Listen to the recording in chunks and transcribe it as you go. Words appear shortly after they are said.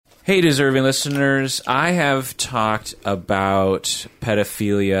Hey, deserving listeners. I have talked about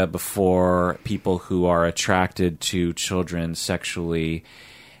pedophilia before, people who are attracted to children sexually,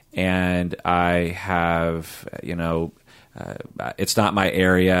 and I have, it's not my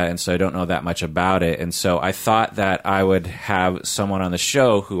area, and so I don't know that much about it. And so I thought that I would have someone on the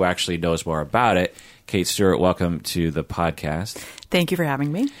show who actually knows more about it. Kate Stewart, welcome to the podcast. Thank you for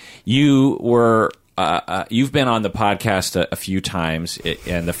having me. You were... you've been on the podcast a few times,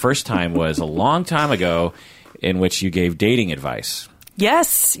 and the first time was a long time ago in which you gave dating advice.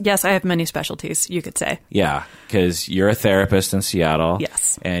 Yes, I have many specialties, you could say. Yeah, because you're a therapist in Seattle.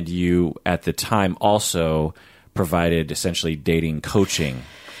 Yes. And you, at the time, also provided essentially dating coaching.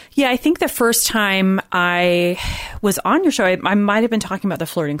 Yeah, I think the first time I was on your show, I might have been talking about the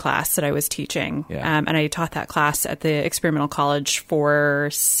flirting class that I was teaching. Yeah. And I taught that class at the experimental college for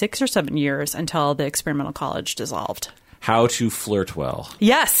 6 or 7 years until the experimental college dissolved. How to flirt well.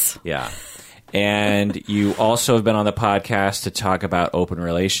 Yes. Yeah. And you also have been on the podcast to talk about open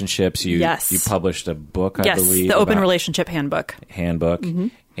relationships. Yes. You published a book, I yes, believe. The Open Relationship Handbook. Mm-hmm.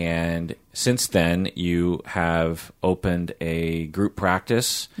 And since then, you have opened a group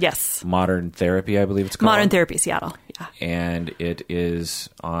practice. Yes. Modern Therapy, I believe it's called. Modern Therapy, Seattle. Yeah. And it is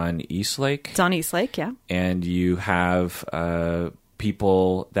on Eastlake. It's on Eastlake, yeah. And you have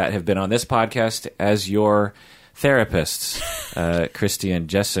people that have been on this podcast as your therapists, Christy and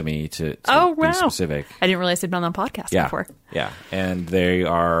Jessamy, to be specific. I didn't realize they'd been on the podcast before. Yeah, and they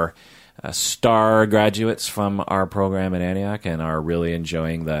are star graduates from our program at Antioch and are really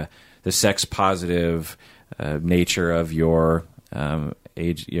enjoying the sex-positive nature of your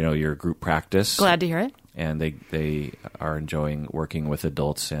your group practice. Glad to hear it. And they are enjoying working with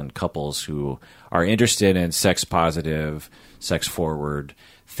adults and couples who are interested in sex-positive, sex-forward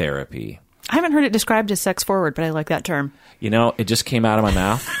therapy. I haven't heard it described as sex forward, but I like that term. It just came out of my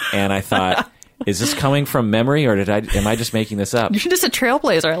mouth, and I thought, is this coming from memory, or am I just making this up? You're just a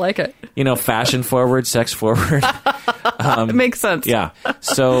trailblazer. I like it. Fashion forward, sex forward. It makes sense. Yeah.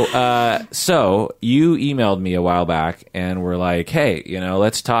 So you emailed me a while back and were like, hey,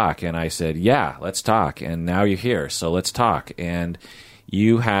 let's talk. And I said, yeah, let's talk. And now you're here, so let's talk. And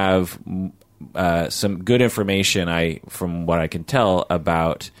you have some good information, from what I can tell,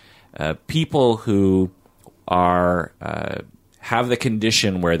 about people who are have the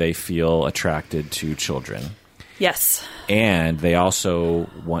condition where they feel attracted to children. Yes. And they also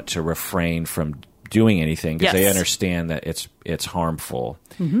want to refrain from doing anything because they understand that it's harmful.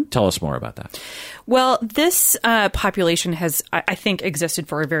 Mm-hmm. Tell us more about that. Well, this population has, I think, existed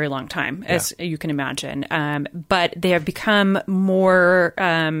for a very long time, as you can imagine. But they have become more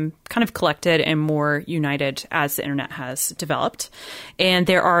kind of collected and more united as the internet has developed. And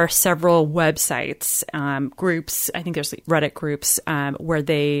there are several websites, groups. I think there's Reddit groups where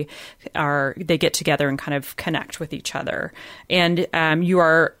they get together and kind of connect with each other. And you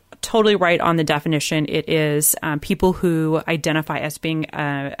are totally right on the definition. It is people who identify as being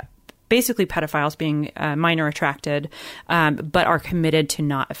basically pedophiles, being minor attracted, but are committed to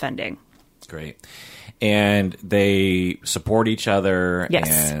not offending. Great. And they support each other,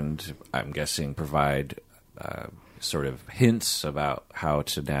 yes. And I'm guessing provide sort of hints about how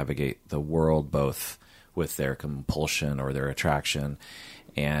to navigate the world, both with their compulsion or their attraction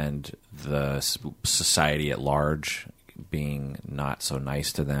and the society at large being not so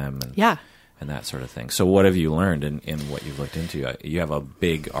nice to them and that sort of thing. So what have you learned in what you've looked into? You have a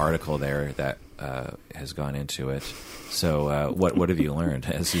big article there that has gone into it. So what have you learned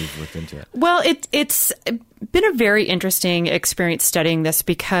as you've looked into it? Well, it's been a very interesting experience studying this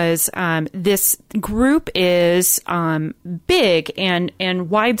because this group is big and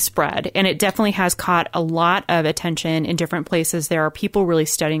widespread, and it definitely has caught a lot of attention in different places. There are people really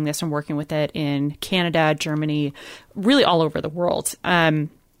studying this and working with it in Canada, Germany, really all over the world.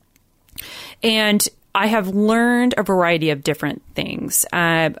 And I have learned a variety of different things.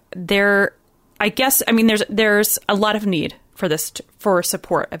 There's a lot of need for this, for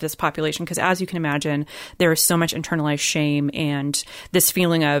support of this population, because as you can imagine, there is so much internalized shame and this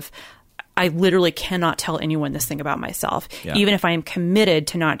feeling of, I literally cannot tell anyone this thing about myself. Yeah. Even if I am committed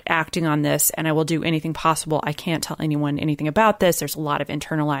to not acting on this and I will do anything possible, I can't tell anyone anything about this. There's a lot of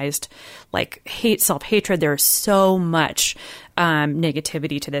internalized self-hatred. There's so much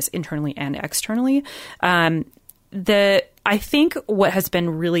negativity to this internally and externally. I think what has been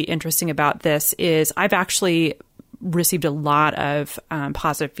really interesting about this is I've actually received a lot of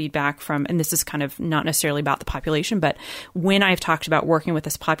positive feedback from, and this is kind of not necessarily about the population, but when I've talked about working with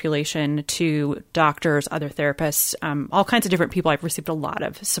this population to doctors, other therapists, all kinds of different people, I've received a lot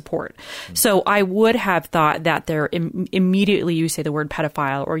of support. Mm-hmm. So I would have thought that there immediately you say the word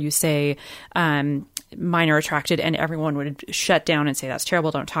pedophile or you say minor attracted and everyone would shut down and say that's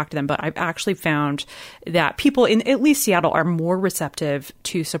terrible, don't talk to them. But I've actually found that people in at least Seattle are more receptive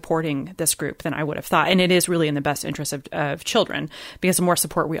to supporting this group than I would have thought. And it is really in the best interest of children, because the more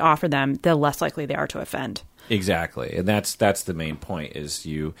support we offer them, the less likely they are to offend. Exactly. And that's the main point, is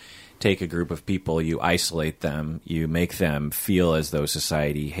you take a group of people, you isolate them, you make them feel as though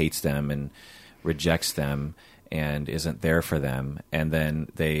society hates them and rejects them and isn't there for them, and then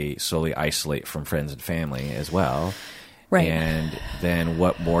they slowly isolate from friends and family as well. Right. And then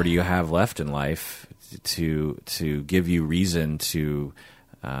what more do you have left in life to give you reason to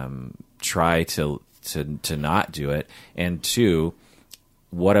try to not do it? And two,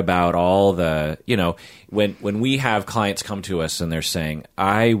 what about all the, when we have clients come to us and they're saying,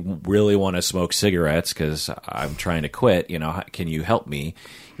 I really want to smoke cigarettes because I'm trying to quit, can you help me?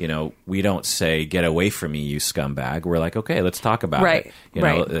 We don't say, get away from me, you scumbag. We're like, okay, let's talk about it.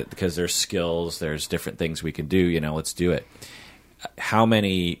 Because there's skills, there's different things we can do, let's do it. How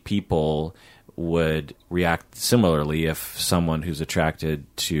many people would react similarly if someone who's attracted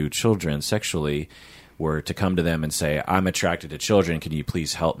to children sexually were to come to them and say, I'm attracted to children, can you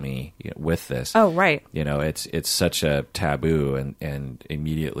please help me with this? Oh, right. It's such a taboo, and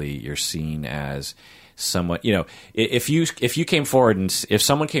immediately you're seen as someone, if you came forward and if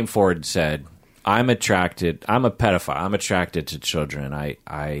someone came forward and said, I'm a pedophile, I'm attracted to children,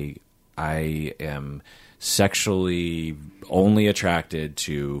 I am sexually only attracted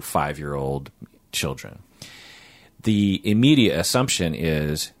to 5-year-old children, the immediate assumption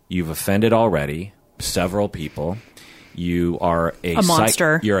is you've offended already several people. You are a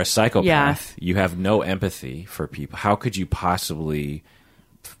monster. You're a psychopath. Yeah. You have no empathy for people. How could you possibly,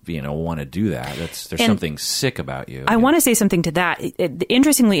 want to do that? There's something sick about you. I want to say something to that.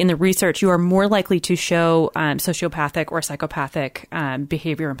 Interestingly, in the research, you are more likely to show sociopathic or psychopathic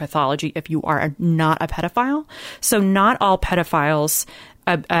behavior and pathology if you are not a pedophile. So not all pedophiles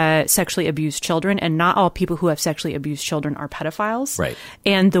sexually abuse children, and not all people who have sexually abused children are pedophiles. Right.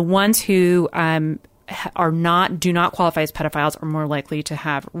 And the ones who do not qualify as pedophiles are more likely to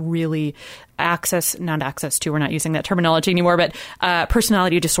have really we're not using that terminology anymore, but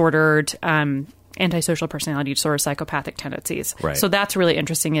personality disordered, antisocial personality disorder, psychopathic tendencies. Right. So that's really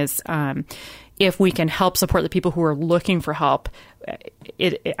interesting, is if we can help support the people who are looking for help,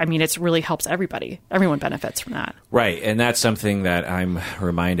 it really helps everybody. Everyone benefits from that. Right. And that's something that I'm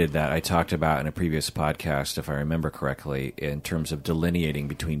reminded that I talked about in a previous podcast, if I remember correctly, in terms of delineating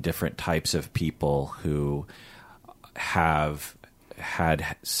between different types of people who have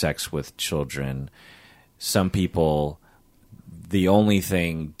had sex with children. Some people, the only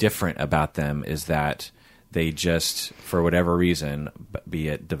thing different about them is that they just, for whatever reason, be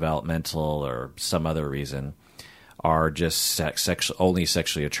it developmental or some other reason, are just only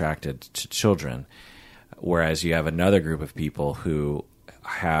sexually attracted to children. Whereas you have another group of people who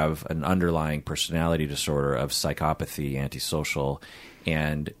have an underlying personality disorder of psychopathy, antisocial,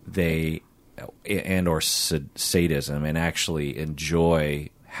 and or sadism, and actually enjoy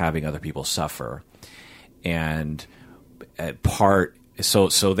having other people suffer. And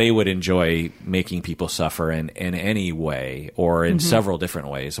So they would enjoy making people suffer in any way, or in several different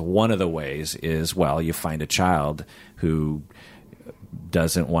ways. One of the ways is, you find a child who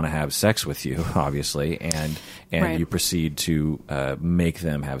doesn't want to have sex with you, obviously, and right. You proceed to make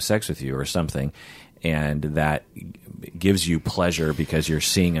them have sex with you or something, and that gives you pleasure because you're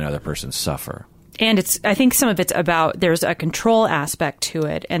seeing another person suffer. And I think some of it's about, there's a control aspect to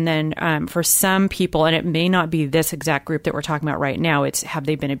it. And then for some people, and it may not be this exact group that we're talking about right now, it's have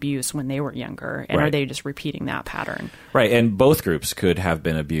they been abused when they were younger? And right. Are they just repeating that pattern? Right. And both groups could have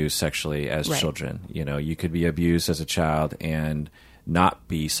been abused sexually as right. children. You could be abused as a child and not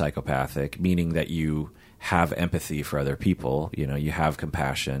be psychopathic, meaning that you have empathy for other people. You have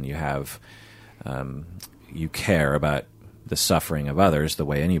compassion. You have, you care about the suffering of others the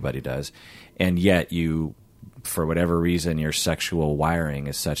way anybody does. And yet you, for whatever reason, your sexual wiring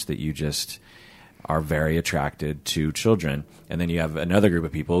is such that you just are very attracted to children. And then you have another group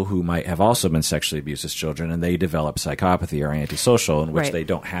of people who might have also been sexually abused as children, and they develop psychopathy or antisocial, in which right. they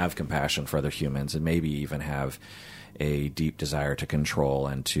don't have compassion for other humans and maybe even have a deep desire to control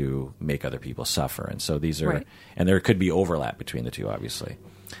and to make other people suffer. And so these are, right. and there could be overlap between the two, obviously.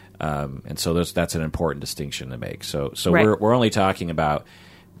 And so that's an important distinction to make. So right. we're only talking about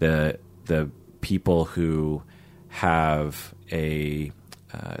the people who have they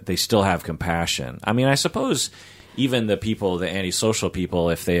still have compassion. I mean, I suppose even the antisocial people,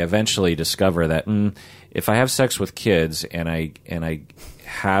 if they eventually discover that if I have sex with kids and I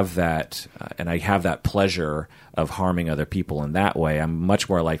have that pleasure of harming other people in that way, I'm much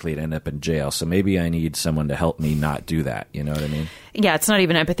more likely to end up in jail. So maybe I need someone to help me not do that. You know what I mean? Yeah, it's not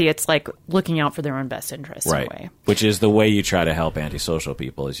even empathy. It's like looking out for their own best interests right. in a way. Which is the way you try to help antisocial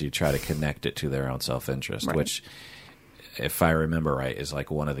people, is you try to connect it to their own self-interest, right. Which, if I remember right, is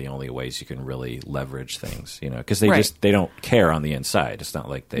like one of the only ways you can really leverage things, because they don't care on the inside. It's not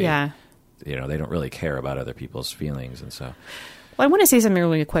like they don't really care about other people's feelings. And so, well, I want to say something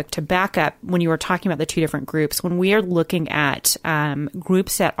really quick to back up when you were talking about the two different groups. When we are looking at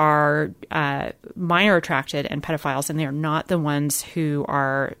groups that are minor attracted and pedophiles, and they're not the ones who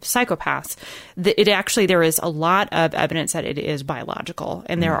are psychopaths, there is a lot of evidence that it is biological,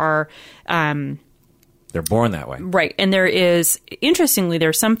 and there are. They're born that way. Right. And interestingly, there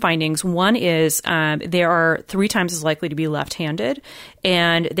are some findings. One is they are 3 times as likely to be left-handed,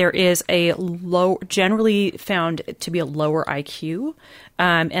 and there is generally found to be a lower IQ.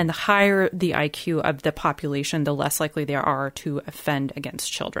 And the higher the IQ of the population, the less likely they are to offend against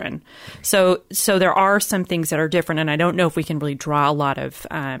children. So there are some things that are different, and I don't know if we can really draw a lot of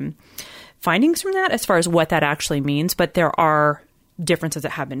findings from that as far as what that actually means, but there are differences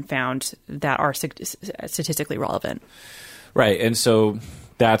that have been found that are statistically relevant. Right. And so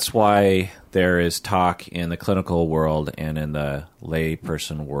that's why there is talk in the clinical world and in the lay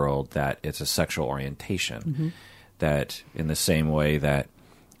person world that it's a sexual orientation. Mm-hmm. That in the same way that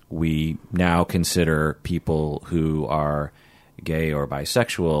we now consider people who are gay or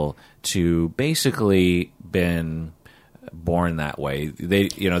bisexual to basically been born that way.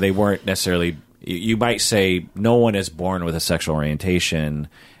 They weren't necessarily. You might say no one is born with a sexual orientation,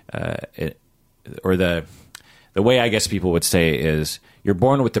 or the way I guess people would say is you're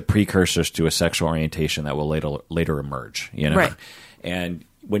born with the precursors to a sexual orientation that will later emerge. Right. And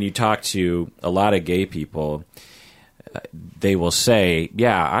when you talk to a lot of gay people, they will say,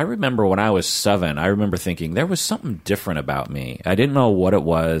 "Yeah, I remember when I was 7. I remember thinking there was something different about me. I didn't know what it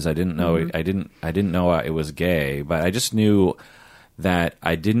was. I didn't know. I didn't know it was gay, but I just knew." That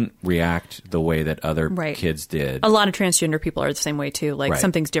I didn't react the way that other kids did. A lot of transgender people are the same way too. Like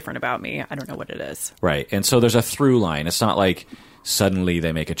something's different about me. I don't know what it is. Right. And so there's a through line. It's not like suddenly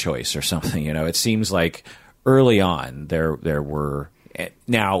they make a choice or something. It seems like early on there were.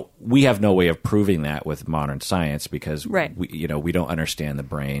 Now we have no way of proving that with modern science because we don't understand the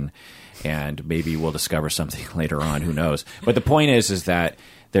brain, and maybe we'll discover something later on. Who knows? But the point is that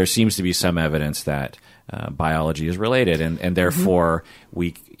there seems to be some evidence that. Biology is related, and therefore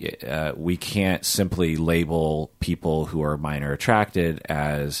we can't simply label people who are minor attracted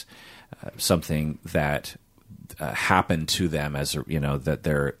as something that happened to them as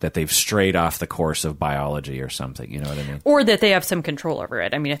that they've strayed off the course of biology or something. You know what I mean? Or that they have some control over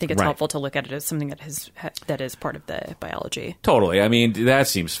it. I mean, I think it's helpful to look at it as something that is part of the biology. Totally. I mean, that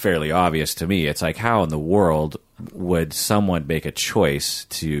seems fairly obvious to me. It's like, how in the world would someone make a choice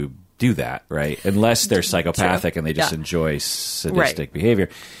to do that, right? Unless they're psychopathic and they just enjoy sadistic behavior.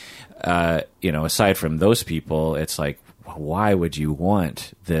 Aside from those people, it's like, why would you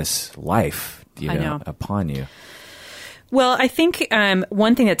want this life, upon you? Well, I think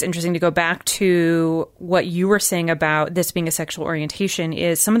one thing that's interesting to go back to what you were saying about this being a sexual orientation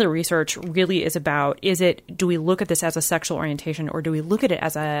is some of the research really is about, do we look at this as a sexual orientation or do we look at it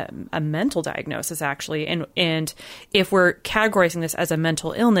as a mental diagnosis actually? And if we're categorizing this as a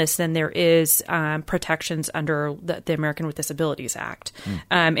mental illness, then there is protections under the American with Disabilities Act.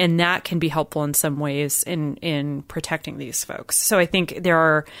 And that can be helpful in some ways in protecting these folks. So I think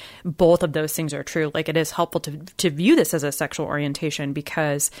both of those things are true. Like it is helpful to view this as a sexual orientation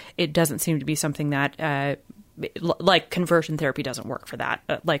because it doesn't seem to be something that like conversion therapy doesn't work for that.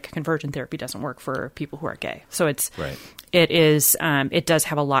 Like conversion therapy doesn't work for people who are gay. So it does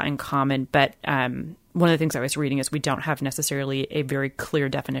have a lot in common. But one of the things I was reading is we don't have necessarily a very clear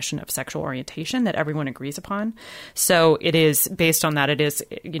definition of sexual orientation that everyone agrees upon. So it is based on that. It is,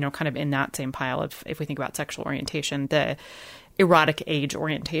 kind of in that same pile of, if we think about sexual orientation, the erotic age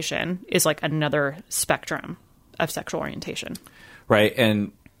orientation is like another spectrum of sexual orientation. Right.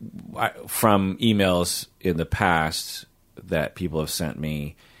 And from emails in the past that people have sent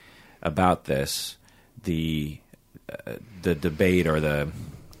me about this, the debate or the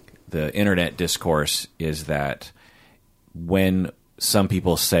internet discourse is that when some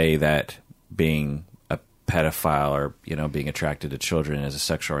people say that being a pedophile or, being attracted to children is a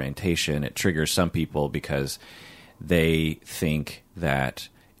sexual orientation, it triggers some people because they think that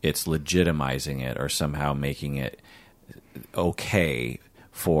it's legitimizing it or somehow making it okay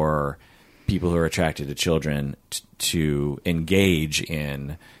for people who are attracted to children to engage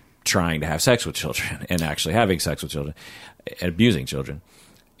in trying to have sex with children and actually having sex with children and abusing children.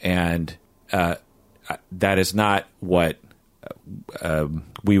 And that is not what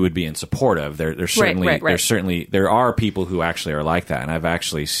we would be in support of. There's certainly there are people who actually are like that, and I've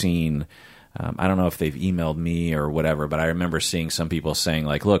actually seen. I don't know if they've emailed me or whatever, but I remember seeing some people saying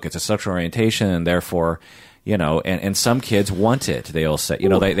like, "Look, it's a sexual orientation, and therefore." And some kids want it. They'll say,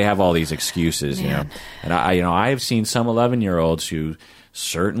 they have all these excuses, and I've seen some 11-year-olds who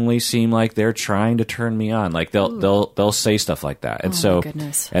certainly seem like they're trying to turn me on. Like they'll say stuff like that. And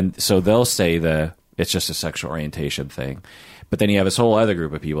so they'll say it's just a sexual orientation thing. But then you have this whole other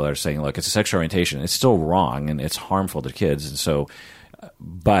group of people that are saying, look, it's a sexual orientation. It's still wrong and it's harmful to kids. And so,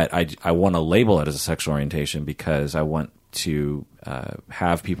 but I want to label it as a sexual orientation because I want to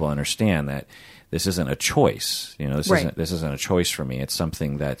have people understand that this isn't a choice. This isn't a choice for me. It's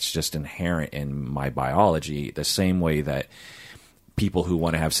something that's just inherent in my biology. The same way that people who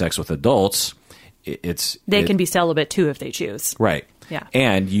want to have sex with adults, they can be celibate too if they choose. Right. Yeah.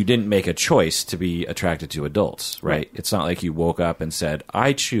 And you didn't make a choice to be attracted to adults, right? It's not like you woke up and said,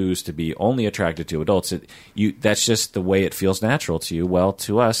 I choose to be only attracted to adults. That's just the way it feels natural to you. Well,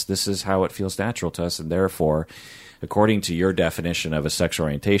 to us, this is how it feels natural to us, and therefore, according to your definition of a sexual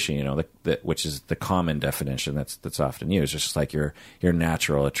orientation, which is the common definition that's often used, it's just like your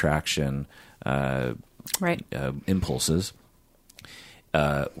natural attraction impulses.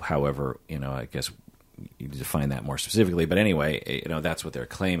 However, I guess you define that more specifically. But anyway, that's what they're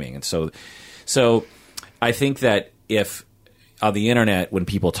claiming. And so I think that if on the internet, when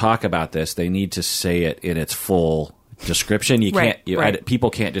people talk about this, they need to say it in its full description. People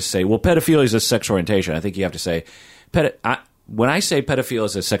can't just say, well, pedophilia is a sexual orientation. I think you have to say, when I say pedophilia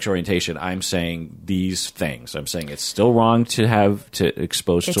is a sexual orientation, I'm saying these things. I'm saying it's still wrong to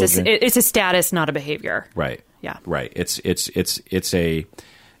expose children. It's a status, not a behavior. Right. Yeah. Right.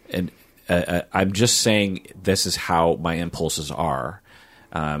 I'm just saying this is how my impulses are,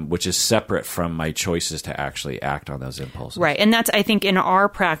 which is separate from my choices to actually act on those impulses. Right. And that's, I think, in our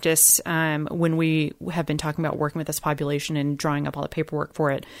practice, when we have been talking about working with this population and drawing up all the paperwork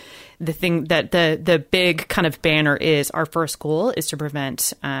for it, the thing that the big kind of banner is our first goal is to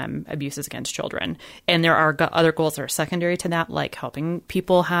prevent abuses against children. And there are other goals that are secondary to that, like helping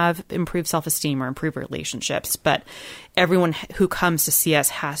people have improved self-esteem or improve relationships. But everyone who comes to see us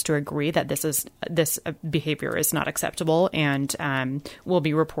has to agree that this behavior is not acceptable and will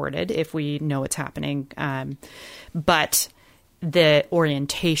be reported if we know it's happening. But the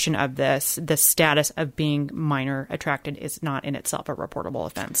orientation of this, the status of being minor attracted, is not in itself a reportable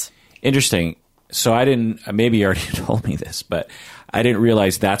offense. Interesting. So maybe you already told me this, but I didn't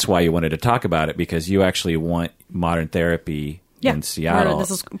realize that's why you wanted to talk about it, because you actually want modern therapy in Seattle. This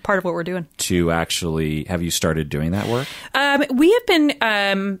is part of what we're doing. Have you started doing that work? We have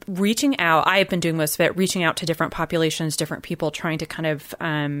been reaching out. I have been doing most of it, reaching out to different populations, different people, trying to kind of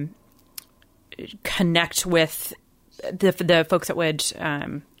connect with the folks that would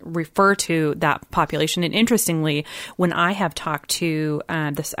refer to that population. And interestingly, when I have talked to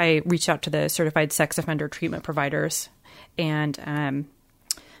I reached out to the certified sex offender treatment providers, and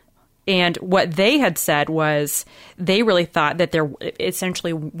what they had said was they really thought that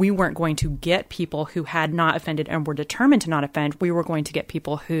essentially we weren't going to get people who had not offended and were determined to not offend. We were going to get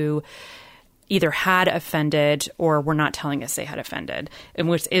people who either had offended or were not telling us they had offended. In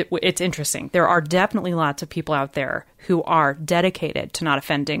which it's interesting. There are definitely lots of people out there who are dedicated to not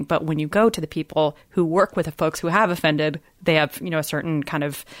offending, but when you go to the people who work with the folks who have offended, they have a certain kind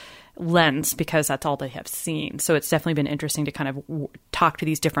of lens because that's all they have seen. So it's definitely been interesting to kind of talk to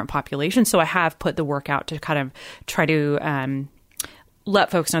these different populations. So I have put the work out to kind of try to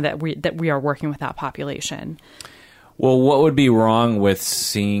let folks know that we are working with that population. Well, what would be wrong with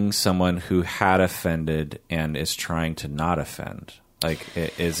seeing someone who had offended and is trying to not offend? Like,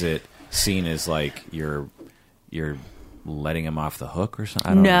 is it seen as like you're letting them off the hook or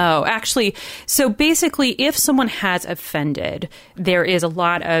something? I don't know. Actually. So basically, if someone has offended, there's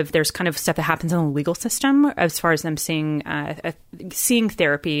kind of stuff that happens in the legal system as far as them seeing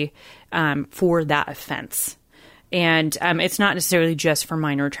therapy for that offense. And it's not necessarily just for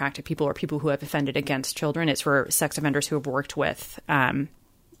minor attracted people or people who have offended against children. It's for sex offenders who have worked with, any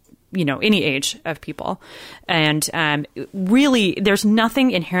age of people. And really, there's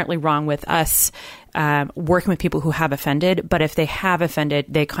nothing inherently wrong with us working with people who have offended. But if they have offended,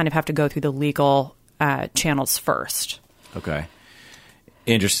 they kind of have to go through the legal channels first. Okay.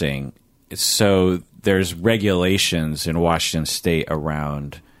 Interesting. So there's regulations in Washington State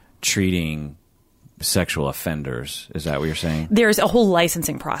around treating sexual offenders. Is that what you're saying? There's a whole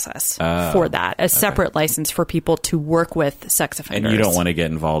licensing process for that, a separate license for people to work with sex offenders. And you don't want to get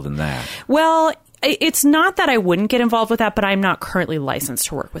involved in that. Well, it's not that I wouldn't get involved with that, but I'm not currently licensed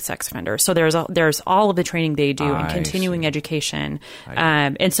to work with sex offenders. So there's all of the training they do and continuing education.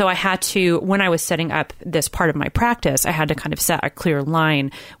 And so I had to, when I was setting up this part of my practice, I had to kind of set a clear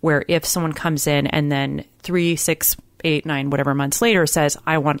line where if someone comes in and then 3, 6, 8, 9, whatever months later says,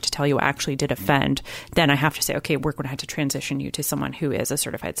 I want to tell you I actually did offend, then I have to say, okay, we're going to have to transition you to someone who is a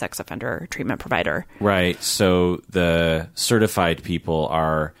certified sex offender treatment provider. Right. So the certified people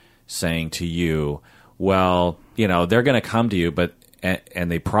are saying to you, well, they're going to come to you, but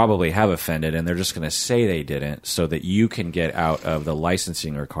and they probably have offended, and they're just going to say they didn't, so that you can get out of the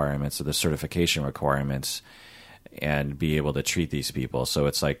licensing requirements or the certification requirements and be able to treat these people. So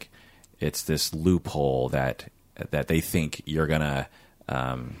it's like it's this loophole that they think you're gonna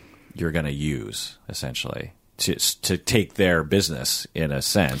use essentially to take their business in a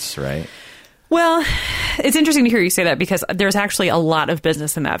sense, right? Well, it's interesting to hear you say that because there's actually a lot of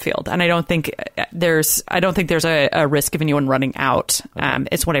business in that field, and I don't think there's a risk of anyone running out. Okay.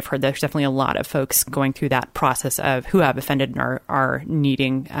 It's what I've heard. There's definitely a lot of folks going through that process of who have offended and are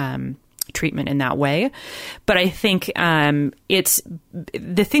needing treatment in that way. But I think it's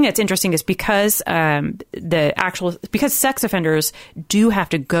the thing that's interesting is because because sex offenders do have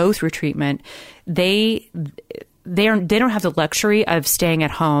to go through treatment, they don't have the luxury of staying at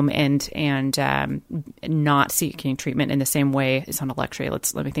home and not seeking treatment in the same way. It's not a luxury.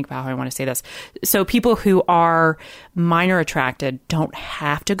 Let me think about how I want to say this. So people who are minor attracted don't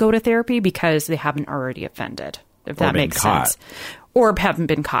have to go to therapy because they haven't already offended, if that makes sense. Or haven't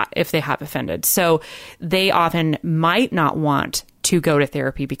been caught if they have offended. So they often might not want to go to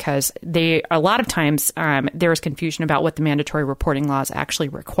therapy because a lot of times there is confusion about what the mandatory reporting laws actually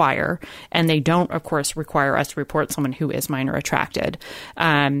require. And they don't, of course, require us to report someone who is minor attracted.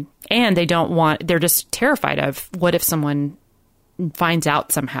 And they're just terrified of what if someone finds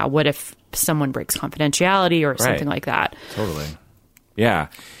out somehow? What if someone breaks confidentiality or something like that? Totally. Yeah.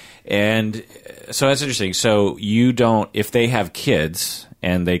 And so that's interesting. So you don't, if they have kids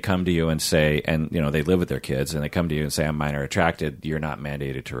and they come to you and say, and they live with their kids and they come to you and say, I'm minor attracted, you're not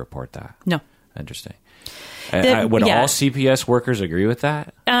mandated to report that. No. Interesting. Would all CPS workers agree with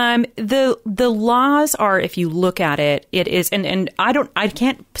that? The laws are, if you look at it, it is, and I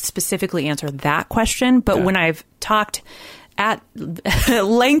can't specifically answer that question, but when I've talked at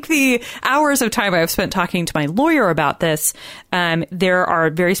lengthy hours of time I've spent talking to my lawyer about this, there are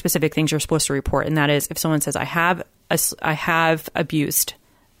very specific things you're supposed to report, and that is if someone says I have abused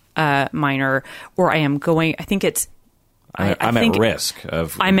a minor, or I am going. I think it's. I'm at risk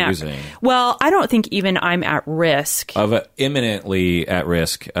of abusing. Well, I don't think even I'm at risk of imminently at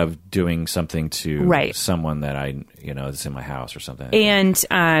risk of doing something to someone that that's in my house or something.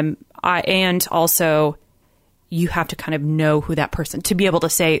 And also, you have to kind of know who that person, to be able to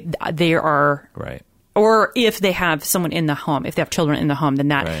say they are right. Or if they have someone in the home, if they have children in the home, then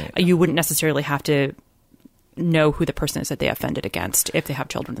that you wouldn't necessarily have to know who the person is that they offended against if they have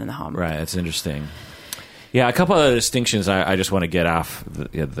children in the home. Right. That's interesting. Yeah, a couple of distinctions I just want to get off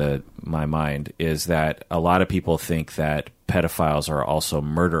my mind is that a lot of people think that pedophiles are also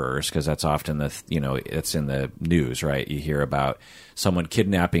murderers because that's often it's in the news, right? You hear about someone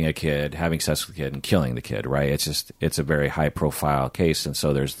kidnapping a kid, having sex with a kid, and killing the kid, right? It's a very high profile case, and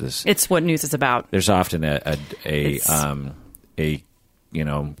so there's this. It's what news is about. There's often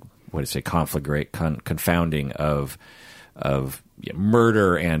confounding of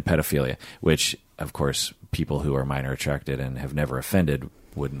murder and pedophilia, which of course people who are minor attracted and have never offended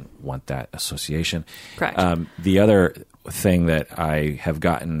wouldn't want that association. Correct. The other thing that I have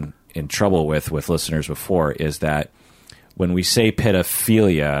gotten in trouble with listeners before is that when we say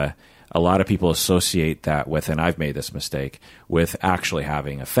pedophilia, a lot of people associate that with, and I've made this mistake, with actually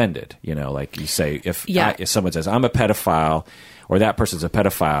having offended. Like you say, if someone says, I'm a pedophile, or that person's a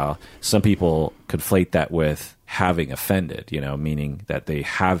pedophile, some people conflate that with having offended, meaning that they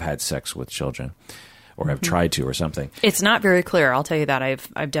have had sex with children or have tried to or something. It's not very clear. I'll tell you that.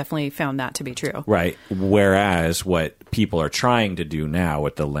 I've definitely found that to be true. Right. Whereas what people are trying to do now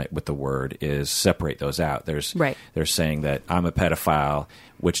with the word is separate those out. They're saying that I'm a pedophile,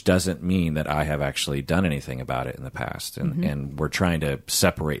 which doesn't mean that I have actually done anything about it in the past. And we're trying to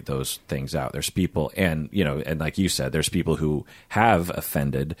separate those things out. There's people, and like you said, there's people who have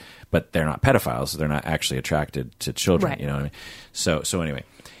offended, but they're not pedophiles. They're not actually attracted to children. Right. You know what I mean? So anyway,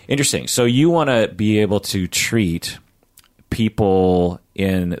 interesting. So you want to be able to treat people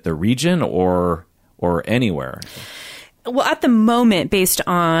in the region or anywhere? Well, at the moment, based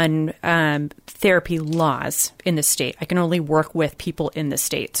on therapy laws in the state, I can only work with people in the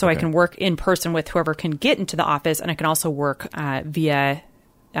state. So I can work in person with whoever can get into the office, and I can also work via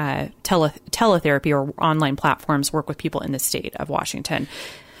teletherapy or online platforms, work with people in the state of Washington.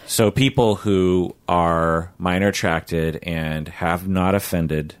 So people who are minor attracted and have not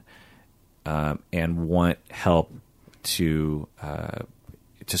offended and want help to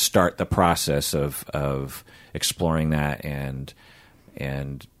start the process of exploring that and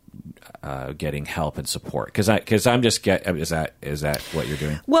getting help and support, because I'm just is that what you're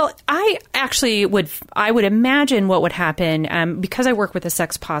doing? Well, I actually would imagine what would happen, because I work with a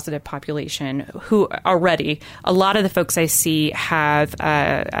sex positive population who already, a lot of the folks I see have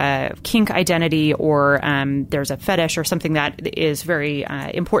a kink identity, or there's a fetish or something that is very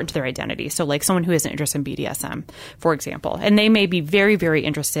important to their identity. So like someone who has an interest in BDSM, for example, and they may be very, very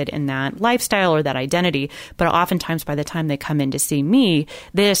interested in that lifestyle or that identity, but oftentimes by the time they come in to see me,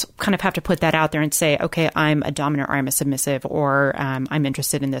 they just kind of have to put that out there and say, okay, I'm a dominant or I'm a submissive, or I'm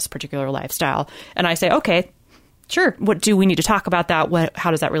interested in this particular lifestyle. And I say, okay, sure. What do we need to talk about that?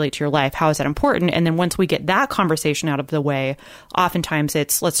 How does that relate to your life? How is that important? And then once we get that conversation out of the way, oftentimes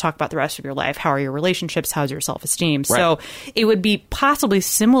it's, let's talk about the rest of your life. How are your relationships? How's your self-esteem? Right. So it would be possibly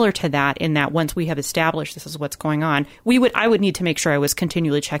similar to that, in that once we have established this is what's going on, I would need to make sure I was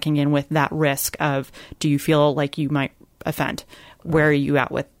continually checking in with that risk of, do you feel like you might offend? Where are you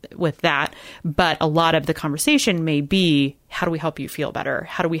at with that? But a lot of the conversation may be, how do we help you feel better?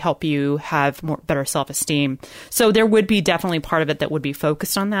 How do we help you have better self-esteem? So there would be definitely part of it that would be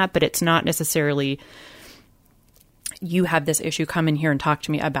focused on that, but it's not necessarily, you have this issue, come in here and talk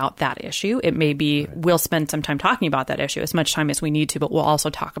to me about that issue. It may be, we'll spend some time talking about that issue, as much time as we need to, but we'll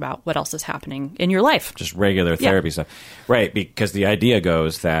also talk about what else is happening in your life. Just regular therapy stuff. Right, because the idea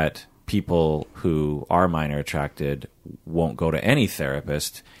goes that people who are minor attracted won't go to any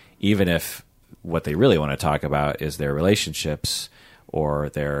therapist, even if what they really want to talk about is their relationships or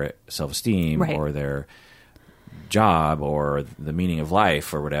their self-esteem or their job or the meaning of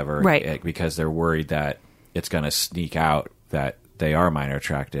life or whatever, because they're worried that it's going to sneak out that they are minor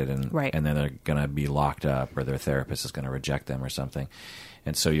attracted, and then they're going to be locked up, or their therapist is going to reject them or something.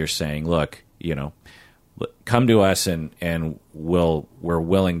 And so you're saying, look, come to us and we're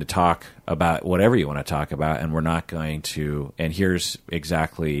willing to talk about whatever you want to talk about, and we're not going to, and here's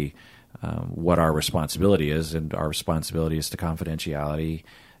exactly what our responsibility is, and our responsibility is to confidentiality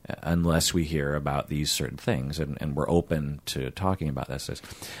unless we hear about these certain things, and we're open to talking about this.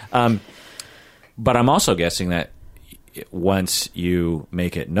 But I'm also guessing that once you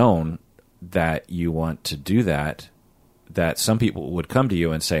make it known that you want to do that some people would come to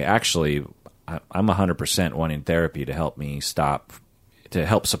you and say, actually, I'm 100% wanting therapy to help me to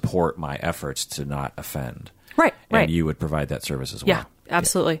help support my efforts to not offend. Right. And you would provide that service as well. Yeah,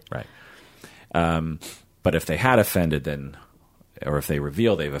 absolutely. Yeah, right. But if they had offended, then, or if they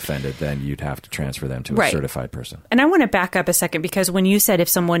reveal they've offended, then you'd have to transfer them to a certified person. And I want to back up a second, because when you said if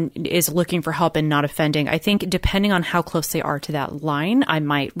someone is looking for help and not offending, I think depending on how close they are to that line, I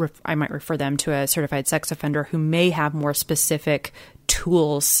might refer them to a certified sex offender who may have more specific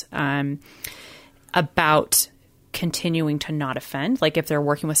tools about continuing to not offend. Like if they're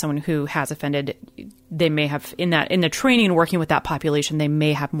working with someone who has offended, they may have in the training and working with that population, they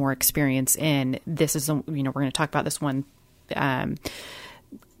may have more experience in this. Is we're going to talk about this one.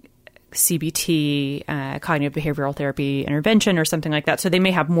 CBT, cognitive behavioral therapy intervention, or something like that. So they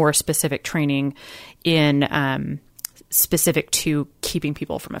may have more specific training in specific to keeping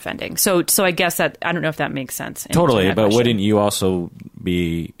people from offending. So I guess that, I don't know if that makes sense. Totally, but question. Wouldn't you also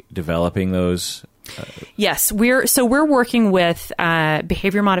be developing those? Yes, we're working with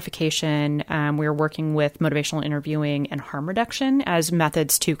behavior modification. We're working with motivational interviewing and harm reduction as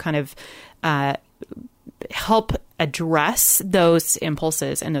methods to kind of help address those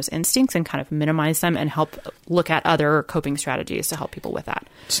impulses and those instincts and kind of minimize them, and help look at other coping strategies to help people with that.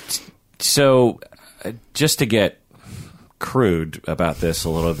 So just to get crude about this a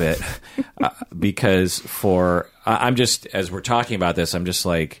little bit, because I'm just, as we're talking about this, I'm just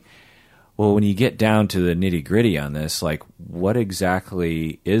like, well, when you get down to the nitty gritty on this, like what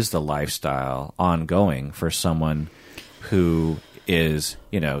exactly is the lifestyle ongoing for someone who is,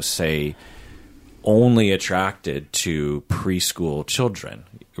 say, only attracted to preschool children,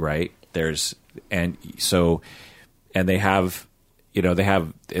 right? I just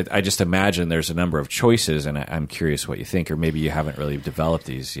imagine there's a number of choices, and I'm curious what you think, or maybe you haven't really developed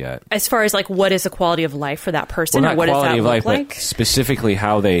these yet. As far as like, what is the quality of life for that person? Well, not or what quality does that of life, look like? but specifically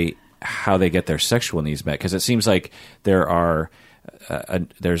how they get their sexual needs met, because it seems like there are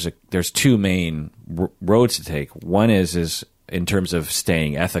there's two main roads to take. One is in terms of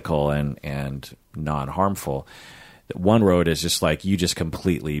staying ethical and non-harmful. One road is just like you just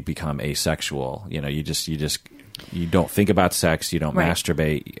completely become asexual. You don't think about sex. You don't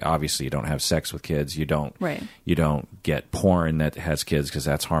masturbate. Obviously, you don't have sex with kids. You don't get porn that has kids because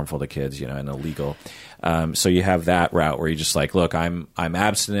that's harmful to kids. And illegal. So you have that route where you're just like, look, I'm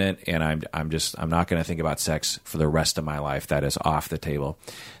abstinent and I'm not going to think about sex for the rest of my life. That is off the table.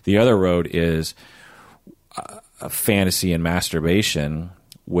 The other road is a fantasy and masturbation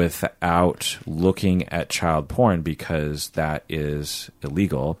without looking at child porn because that is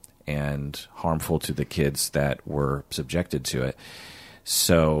illegal and harmful to the kids that were subjected to it.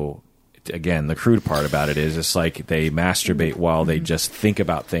 So again, the crude part about it is it's like they masturbate while they just think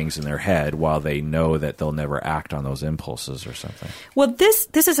about things in their head while they know that they'll never act on those impulses or something. Well, this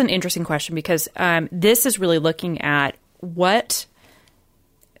is an interesting question because this is really looking at what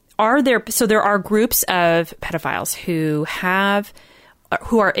are there. So there are groups of pedophiles who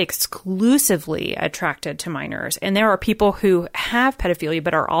are exclusively attracted to minors. And there are people who have pedophilia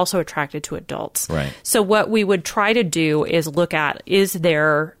but are also attracted to adults. Right. So what we would try to do is look at, is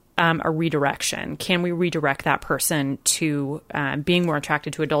there a redirection? Can we redirect that person to being more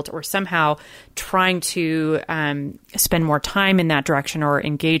attracted to adults or somehow trying to spend more time in that direction or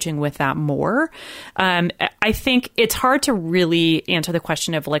engaging with that more? I think it's hard to really answer the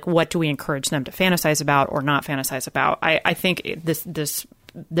question of like, what do we encourage them to fantasize about or not fantasize about? I think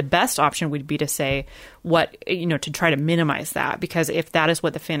the best option would be to say to try to minimize that, because if that is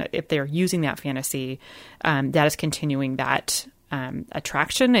what if they're using that fantasy, that is continuing that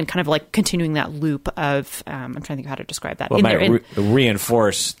attraction and kind of like continuing that loop of I'm trying to think of how to describe that. Well, it might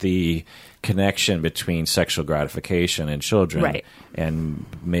reinforce the connection between sexual gratification and children, right, and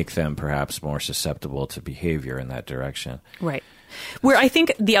make them perhaps more susceptible to behavior in that direction. Right. Where I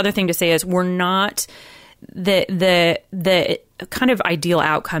think the other thing to say is we're not the kind of ideal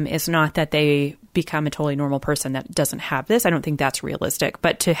outcome is not that they become a totally normal person that doesn't have this. I don't think that's realistic,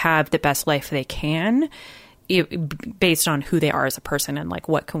 but to have the best life they can based on who they are as a person and like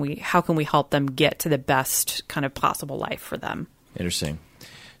how can we help them get to the best kind of possible life for them. Interesting.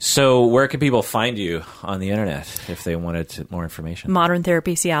 So where can people find you on the internet if they wanted more information?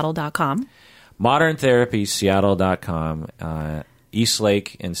 ModernTherapySeattle.com. ModernTherapySeattle.com. East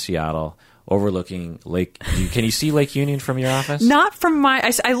Lake in Seattle, overlooking Lake. Can you see Lake Union from your office? Not from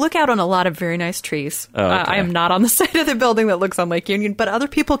I look out on a lot of very nice trees. Oh, okay. I am not on the side of the building that looks on Lake Union, but other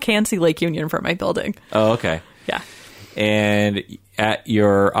people can see Lake Union from my building. Oh, okay. Yeah. And at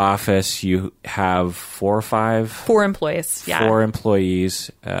your office, you have 4 or 5? 4 employees. Yeah. 4 employees,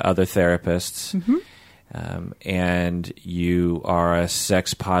 other therapists. Mm-hmm. And you are a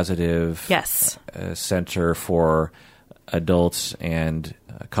sex positive center for adults and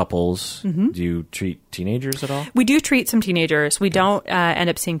couples. Mm-hmm. Do you treat teenagers at all? We do treat some teenagers. We don't end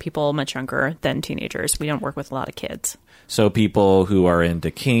up seeing people much younger than teenagers. We don't work with a lot of kids. So people who are into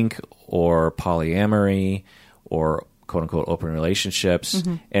kink or polyamory or quote-unquote open relationships,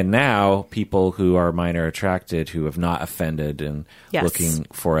 mm-hmm. and now people who are minor attracted who have not offended and looking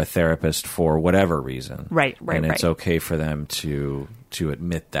for a therapist for whatever reason. Right. And it's okay for them to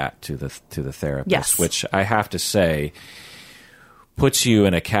admit that to the therapist, which I have to say puts you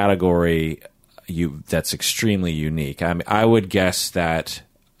in a category that's extremely unique. I mean, I would guess that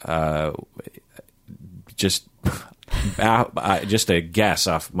just a guess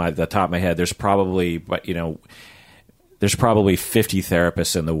off the top of my head, there's probably 50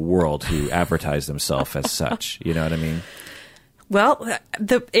 therapists in the world who advertise themselves as such. You know what I mean? Well,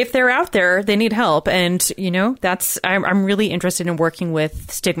 if they're out there, they need help. And, I'm really interested in working with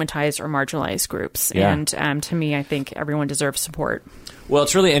stigmatized or marginalized groups. Yeah. And to me, I think everyone deserves support. Well,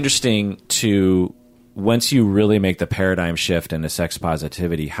 it's really interesting once you really make the paradigm shift into sex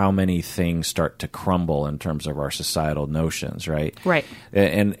positivity, how many things start to crumble in terms of our societal notions, right? Right.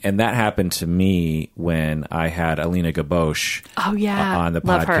 And that happened to me when I had Alina Gabosh on the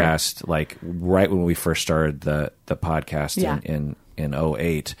podcast, like right when we first started the podcast in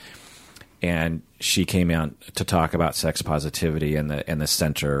 2008. And she came out to talk about sex positivity and the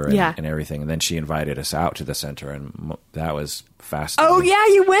center and everything. And then she invited us out to the center, and that was fascinating. Oh, yeah,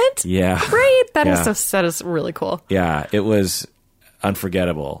 you went? Yeah. Great. That is really cool. Yeah, it was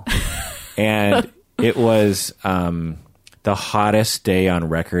unforgettable. And it was the hottest day on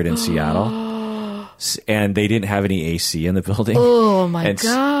record in Seattle. And they didn't have any AC in the building. Oh, my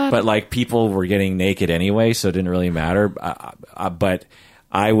God. But, like, people were getting naked anyway, so it didn't really matter. But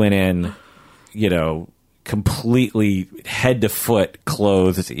I went in, completely head to foot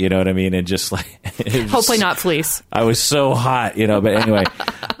clothed, you know what I mean? And just like, hopefully not fleece. I was so hot, you know, but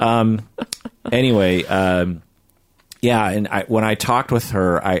anyway, yeah. And when I talked with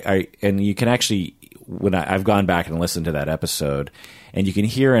her, and you can actually, I've gone back and listened to that episode, and you can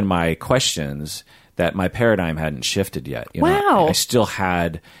hear in my questions that my paradigm hadn't shifted yet. You know, I still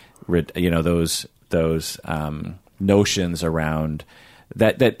had, you know, those notions around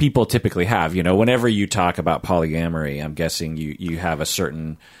that people typically have. You know, whenever you talk about polyamory, I'm guessing you have a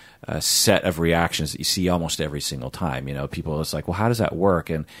certain set of reactions that you see almost every single time. You know, people it's like, well, how does that work?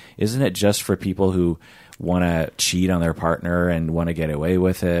 And isn't it just for people who want to cheat on their partner and want to get away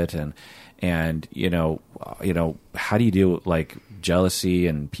with it? And you know, how do you deal with like jealousy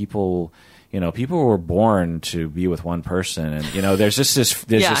and people? You know, people were born to be with one person, and you know, there's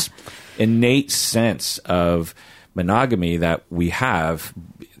this innate sense of monogamy that we have,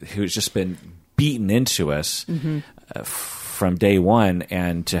 who's just been beaten into us from day one,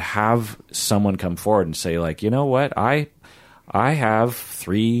 and to have someone come forward and say, like, you know what, I have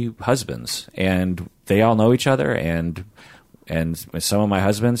 3 husbands, and they all know each other, and some of my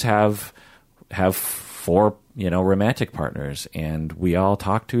husbands have 4, you know, romantic partners, and we all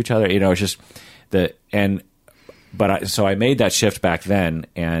talk to each other. You know, it's just so I made that shift back then,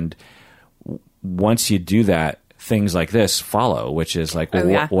 and once you do that, things like this follow, which is like,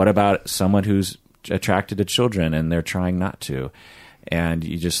 well, what about someone who's attracted to children and they're trying not to? And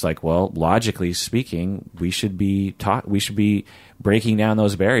you just like, well, logically speaking, we should be breaking down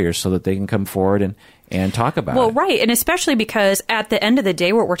those barriers so that they can come forward and talk about it. Well, right. And especially because at the end of the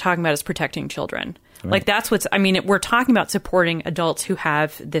day, what we're talking about is protecting children. Right. Like that's we're talking about supporting adults who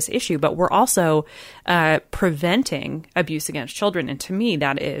have this issue, but we're also preventing abuse against children. And to me,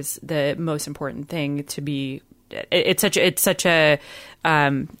 that is the most important thing to be. It's such a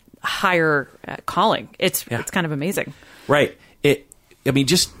higher calling. It's kind of amazing. Right.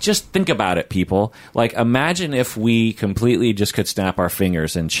 Just think about it, people. Like, imagine if we completely just could snap our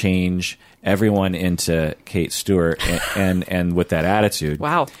fingers and change everyone into Kate Stewart and with that attitude.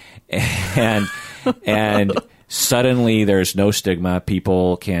 Wow. And suddenly there's no stigma.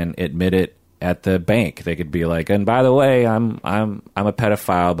 People can admit it at the bank. They could be like, and by the way, I'm a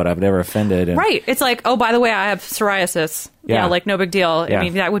pedophile, but I've never offended. And, right. It's like, oh, by the way, I have psoriasis. Yeah, like no big deal. Yeah. I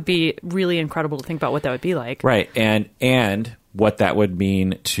mean, that would be really incredible to think about what that would be like. Right. And what that would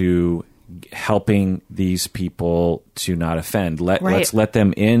mean to helping these people to not offend. Let's let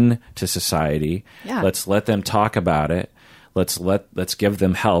them into society. Yeah. Let's let them talk about it. Let's give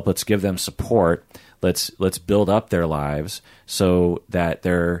them help. Let's give them support. Let's build up their lives so that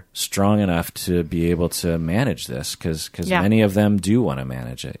they're strong enough to be able to manage this, because many of them do want to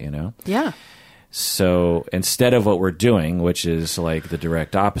manage it, you know? Yeah. So instead of what we're doing, which is like the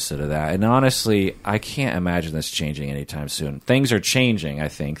direct opposite of that, and honestly, I can't imagine this changing anytime soon. Things are changing, I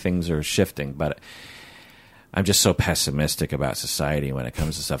think. Things are shifting, but I'm just so pessimistic about society when it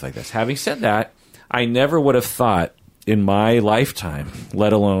comes to stuff like this. Having said that, I never would have thought in my lifetime,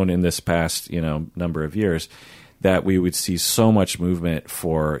 let alone in this past, you know, number of years, that we would see so much movement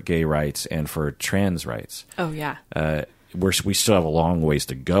for gay rights and for trans rights. Oh, yeah. We still have a long ways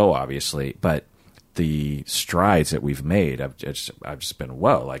to go, obviously, but the strides that we've made, I've just been,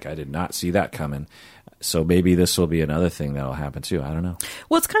 whoa, like I did not see that coming. So maybe this will be another thing that'll happen too. I don't know.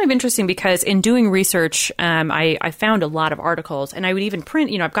 Well, it's kind of interesting because in doing research, I found a lot of articles, and I would even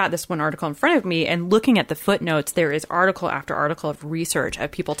print, you know, I've got this one article in front of me, and looking at the footnotes, there is article after article of research of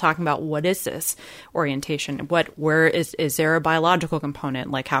people talking about what is this orientation? Where is there a biological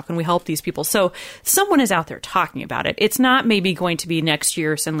component? Like, how can we help these people? So someone is out there talking about it. It's not maybe going to be next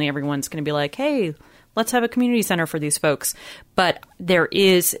year, suddenly everyone's going to be like, hey, let's have a community center for these folks. But there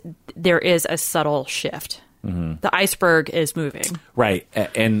is a subtle shift. Mm-hmm. The iceberg is moving. Right.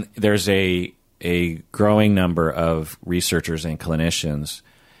 And there's a growing number of researchers and clinicians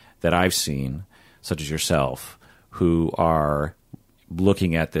that I've seen, such as yourself, who are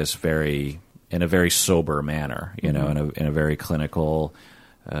looking at this in a very sober manner, you know, in a very clinical,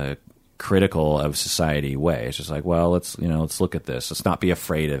 critical of society way. It's just like, well, let's look at this. Let's not be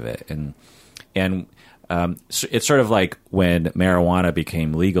afraid of it. And so it's sort of like when marijuana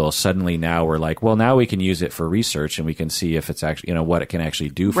became legal, suddenly now we're like, well, now we can use it for research and we can see if it's actually, you know, what it can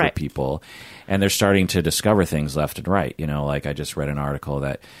actually do for people. And they're starting to discover things left and right. You know, like I just read an article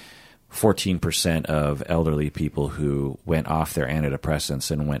that 14% of elderly people who went off their antidepressants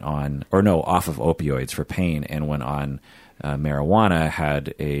and off of opioids for pain and went on marijuana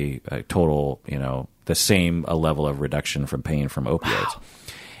had a total, you know, the same level of reduction from pain from opioids. Wow.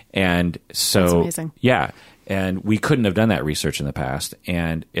 And so, yeah. And we couldn't have done that research in the past.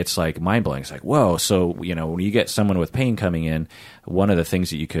 And it's like mind-blowing. It's like, whoa. So, when you get someone with pain coming in, one of the things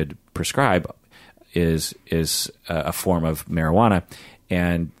that you could prescribe is a form of marijuana,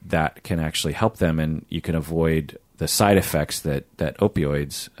 and that can actually help them, and you can avoid the side effects that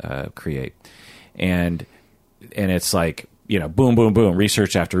opioids create. And it's like, boom, boom, boom,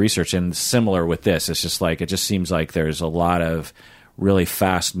 research after research. And similar with this, it's just like, it just seems like there's a lot of really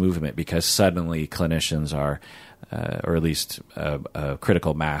fast movement because suddenly clinicians are, or at least a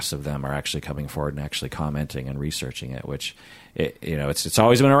critical mass of them are actually coming forward and actually commenting and researching it, which, it's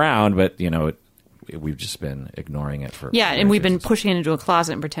always been around, but, we've just been ignoring it for and we've been pushing it into a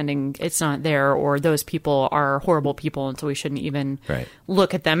closet and pretending it's not there, or those people are horrible people, and so we shouldn't even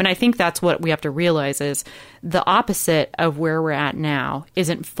look at them. And I think that's what we have to realize is the opposite of where we're at now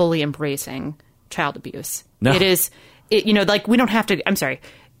isn't fully embracing child abuse. No. It is, like we don't have to. I'm sorry.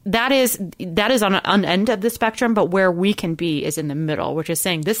 That is on an end of the spectrum, but where we can be is in the middle, which is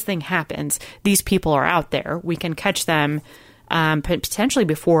saying this thing happens. These people are out there. We can catch them. Potentially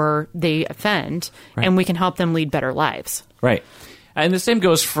before they offend, and we can help them lead better lives. Right. And the same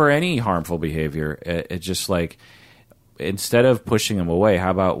goes for any harmful behavior. It's just like, instead of pushing them away,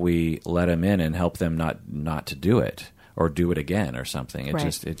 how about we let them in and help them not to do it or do it again or something? It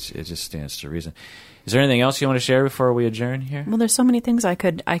just stands to reason. Is there anything else you want to share before we adjourn here? Well, there's so many things I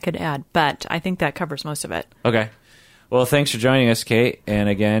could add, but I think that covers most of it. Okay. Well, thanks for joining us, Kate. And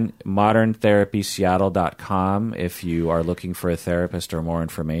again, moderntherapyseattle.com if you are looking for a therapist or more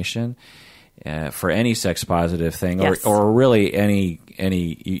information for any sex-positive thing, or really any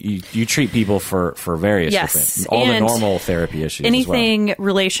you treat people for various different, all the normal therapy issues anything as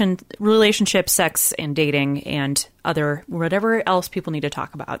well. Relationship, sex, and dating, and other whatever else people need to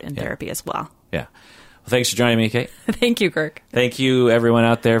talk about in therapy as well. Yeah. Well, thanks for joining me, Kate. Thank you, Kirk. Thank you, everyone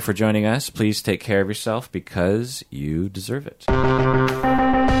out there, for joining us. Please take care of yourself because you deserve it.